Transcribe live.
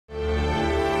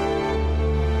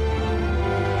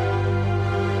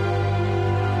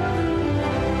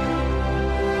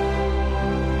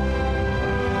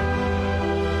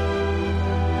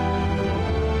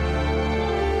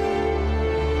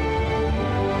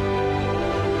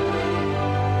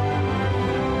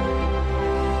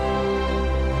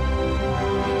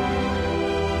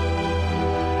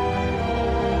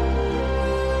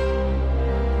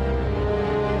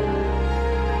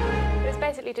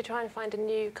basically to try and find a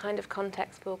new kind of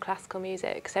context for classical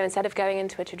music. So instead of going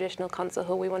into a traditional concert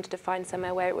hall, we wanted to find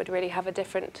somewhere where it would really have a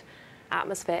different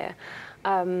atmosphere.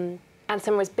 And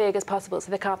somewhere as big as possible.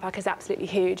 So the car park is absolutely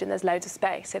huge and there's loads of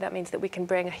space. So that means that we can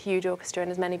bring a huge orchestra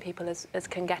and as many people as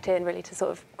can get in, really, to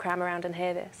sort of cram around and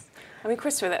hear this. I mean,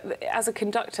 Christopher, as a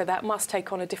conductor, that must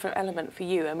take on a different element for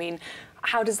you. I mean,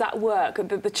 how does that work?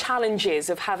 The challenges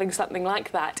of having something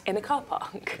like that in a car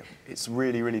park? It's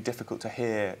really, really difficult to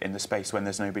hear in the space when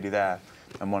there's nobody there.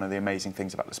 And one of the amazing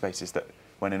things about the space is that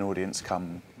when an audience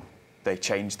come, they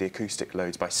change the acoustic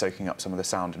loads by soaking up some of the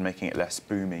sound and making it less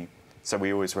boomy. So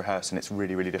we always rehearse, and it's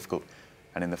really, really difficult.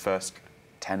 And in the first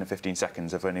 10 or 15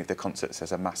 seconds of any of the concerts,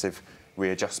 there's a massive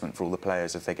readjustment for all the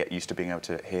players as they get used to being able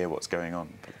to hear what's going on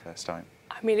for the first time.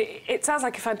 I mean, it sounds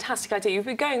like a fantastic idea. You've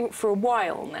been going for a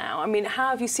while now. I mean, how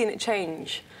have you seen it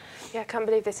change? Yeah, I can't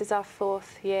believe this is our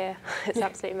 4th year. It's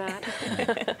absolutely mad.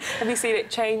 Have you seen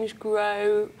it change,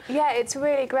 grow? Yeah, it's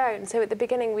really grown. So at the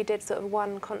beginning we did sort of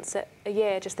one concert a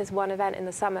year, just this one event in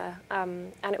the summer,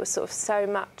 and it was sort of so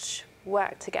much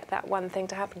work to get that one thing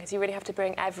to happen, because you really have to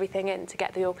bring everything in to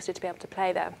get the orchestra to be able to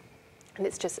play there. And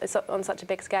it's on such a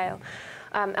big scale.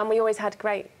 And we always had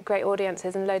great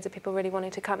audiences and loads of people really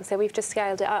wanting to come. So we've just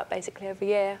scaled it up basically every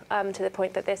year, to the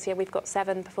point that this year we've got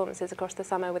 7 performances across the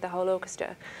summer with the whole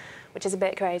orchestra, which is a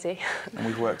bit crazy. And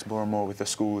we've worked more and more with the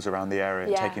schools around the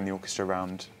area, yeah. taking the orchestra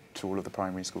around to all of the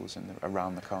primary schools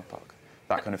around the car park.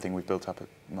 That kind of thing we've built up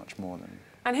much more than...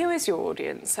 And who is your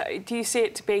audience? Do you see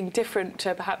it being different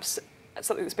to perhaps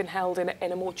something that's been held in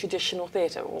a more traditional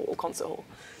theatre or concert hall?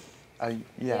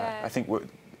 Yeah. I think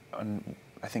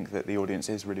that the audience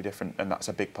is really different, and that's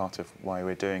a big part of why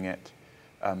we're doing it.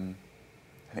 I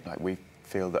think we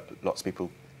feel that lots of people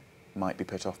might be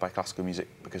put off by classical music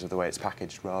because of the way it's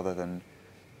packaged rather than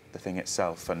the thing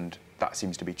itself, and that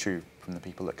seems to be true from the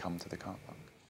people that come to the car park.